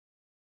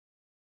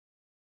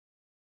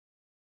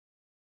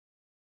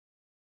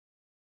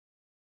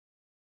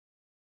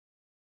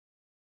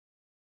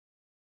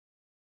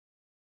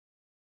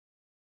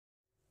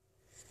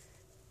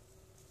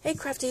Hey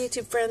crafty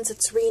YouTube friends,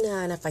 it's Rena,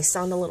 and if I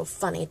sound a little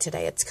funny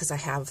today, it's because I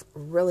have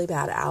really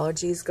bad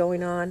allergies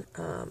going on.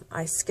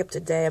 I skipped a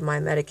day of my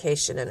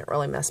medication and it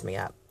really messed me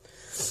up.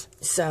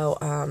 So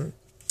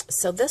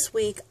this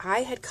week I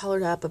had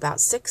colored up about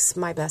 6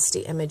 My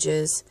Bestie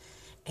images,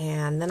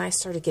 and then I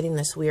started getting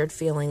this weird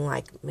feeling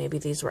like maybe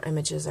these were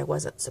images I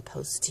wasn't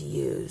supposed to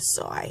use.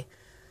 So I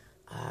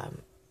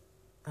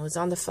was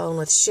on the phone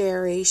with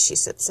Sherri. She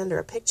said send her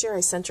a picture.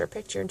 I sent her a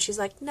picture and she's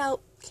like,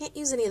 nope, can't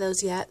use any of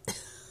those yet.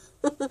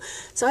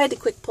 So I had to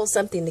quick pull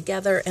something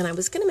together, and I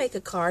was going to make a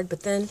card,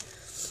 but then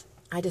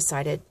I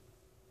decided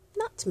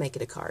not to make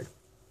it a card.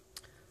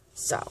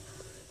 So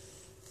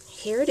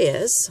here it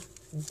is.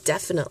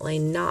 Definitely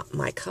not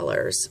my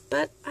colors,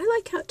 but I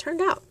like how it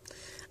turned out.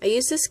 I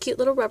used this cute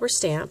little rubber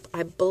stamp.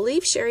 I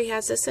believe Sherri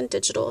has this in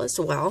digital as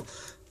well,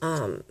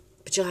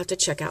 but you'll have to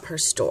check out her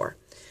store.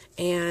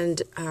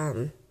 And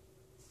I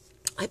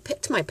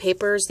picked my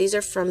papers. These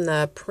are from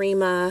the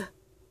Prima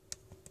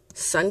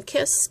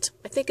Sunkissed,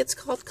 I think it's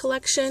called,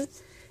 collection,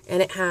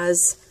 and it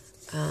has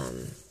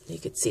you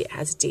can see it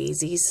has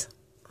daisies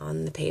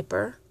on the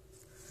paper,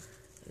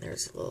 and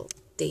there's a little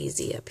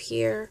daisy up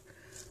here,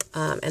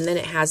 and then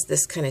it has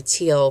this kind of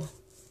teal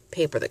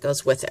paper that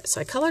goes with it.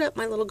 So I colored up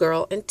my little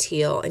girl in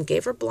teal and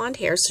gave her blonde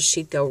hair so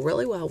she'd go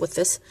really well with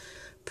this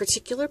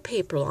particular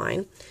paper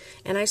line.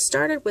 And I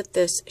started with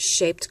this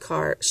shaped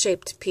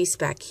piece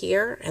back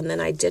here, and then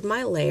I did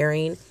my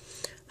layering.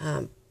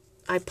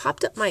 I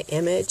popped up my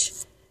image,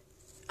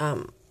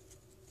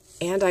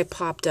 and I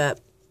popped up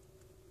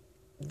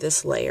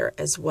this layer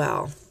as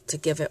well to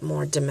give it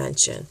more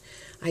dimension.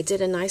 I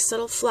did a nice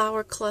little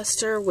flower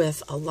cluster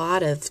with a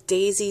lot of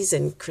daisies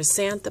and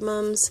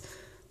chrysanthemums,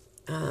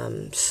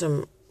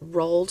 some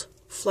rolled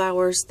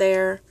flowers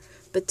there,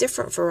 but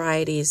different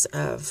varieties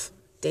of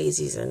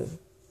daisies and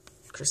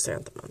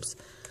chrysanthemums.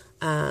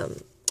 I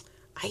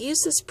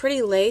used this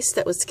pretty lace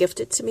that was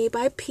gifted to me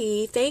by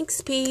P. Thanks,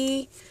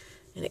 P.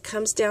 And it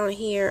comes down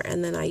here,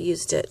 and then I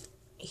used it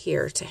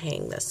here to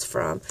hang this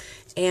from,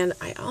 and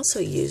I also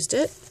used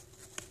it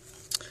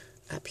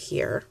up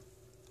here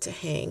to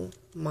hang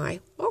my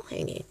wall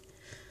hanging.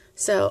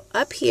 So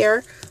up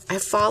here I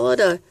followed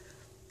a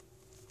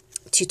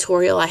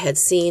tutorial I had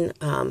seen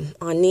on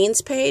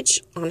Neen's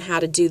page on how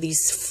to do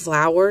these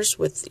flowers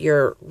with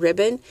your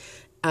ribbon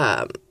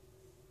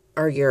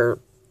or your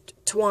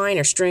twine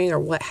or string or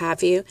what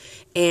have you,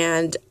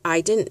 and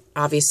I didn't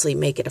obviously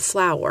make it a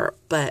flower,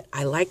 but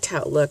I liked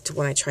how it looked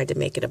when I tried to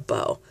make it a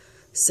bow.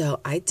 So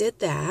I did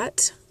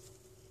that.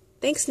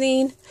 Thanks,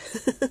 Neen.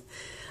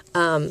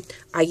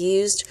 I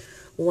used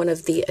one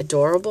of the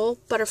adorable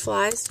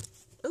butterflies.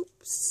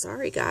 Oops,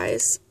 sorry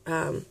guys.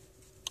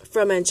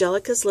 From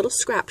Angelica's Little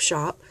Scrap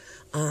Shop.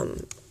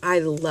 I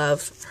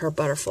love her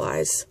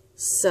butterflies.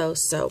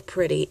 So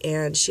pretty,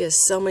 and she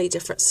has so many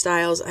different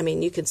styles. I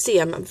mean, you can see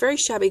I'm a very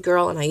shabby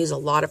girl, and I use a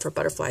lot of her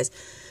butterflies.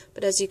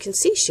 But as you can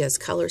see, she has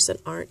colors that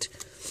aren't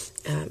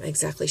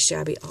exactly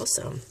shabby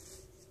also.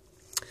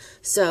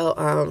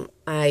 So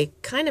I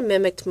kind of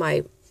mimicked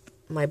my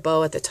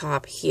bow at the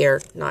top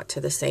here, not to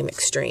the same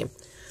extreme.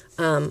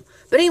 But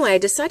anyway, I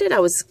decided I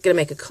was going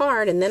to make a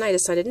card, and then I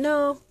decided,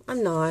 no,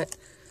 I'm not.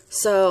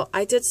 So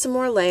I did some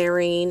more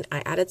layering.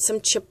 I added some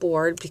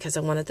chipboard because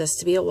I wanted this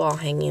to be a wall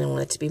hanging. I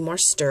wanted it to be more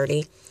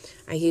sturdy.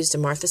 I used a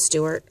Martha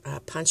Stewart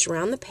punch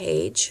around the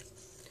page.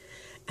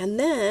 And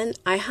then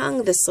I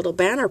hung this little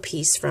banner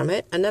piece from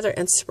it. Another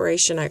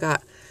inspiration I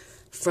got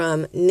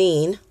from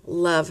Neen.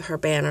 Love her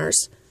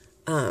banners.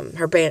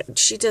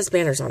 She does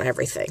banners on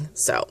everything,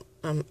 so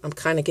I'm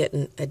kind of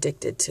getting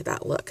addicted to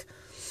that look.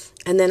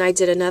 And then I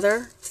did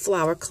another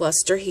flower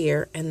cluster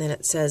here, and then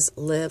it says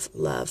live,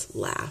 love,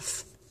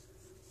 laugh.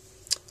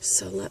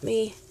 So let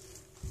me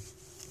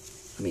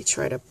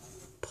try to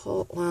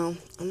pull. Well,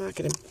 I'm not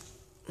gonna.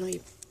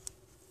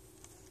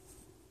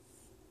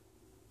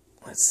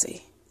 Let's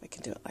see if I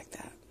can do it like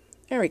that.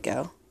 There we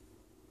go.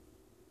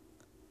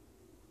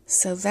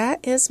 So that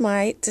is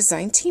my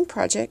design team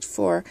project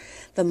for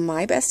the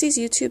My Besties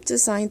YouTube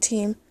design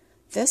team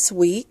this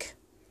week.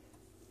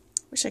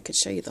 Wish I could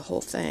show you the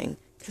whole thing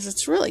because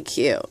it's really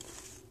cute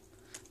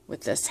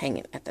with this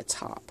hanging at the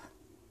top.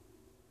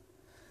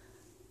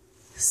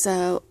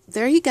 So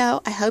there you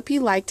go. I hope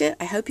you liked it.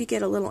 I hope you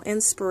get a little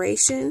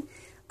inspiration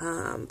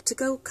to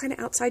go kind of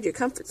outside your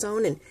comfort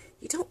zone, and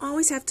you don't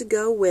always have to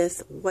go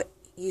with what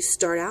you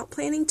start out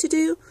planning to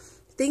do.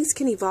 Things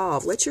can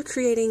evolve. Let your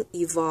creating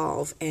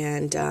evolve,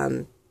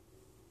 and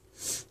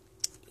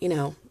you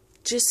know,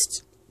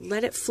 just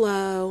let it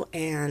flow,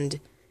 and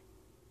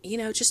you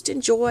know, just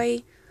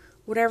enjoy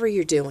whatever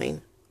you're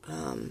doing.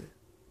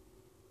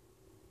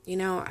 You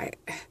know,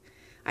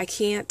 I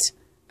can't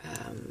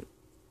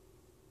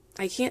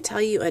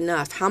tell you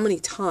enough how many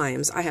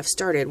times I have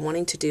started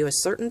wanting to do a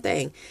certain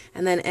thing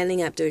and then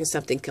ending up doing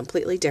something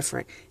completely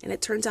different, and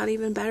it turns out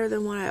even better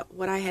than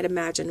what I had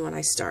imagined when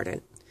I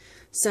started.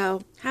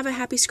 So have a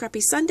happy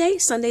scrappy Sunday.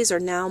 Sundays are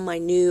now my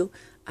new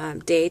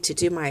day to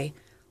do my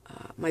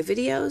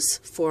videos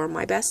for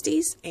My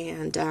Besties,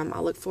 and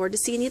I'll look forward to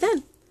seeing you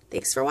then.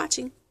 Thanks for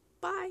watching.